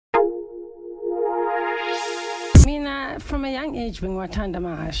Mina, from a young age, Bengwatanda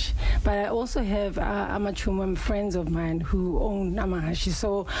Mahashi, but I also have Amachumam friends of mine who own Amahashi.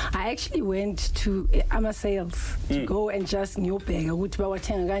 So I actually went to Ama Sales to go and just nyopega ukuthi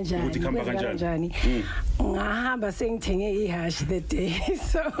bawatenga kanjani. Ngahamba sengithenge ihashi that day.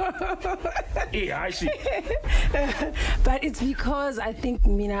 So but it's because I think,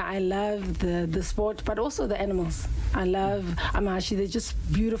 Mina, I love the sport, but also the animals. I love Amahashi. They're just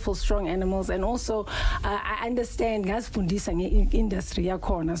beautiful, strong animals, and also I understand ngazifundisa nge-industry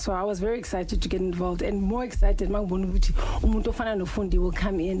yakhona. So I was very excited to get involved, and more excited mangibona ukuthi umuntu ofana nofundi will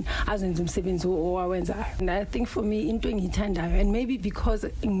come in azenze umsebenzi owenzayo. And I think for me into engiyithandayo, and maybe because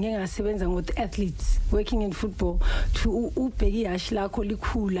ngike ngasebenza with athletes working in football, to ubheka ihashi lakho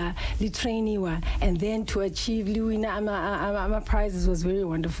likhula litrainiwa, and then to achieve liwina ama prizes was very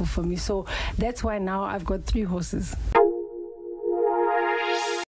wonderful for me. So that's why now I've got 3 horses.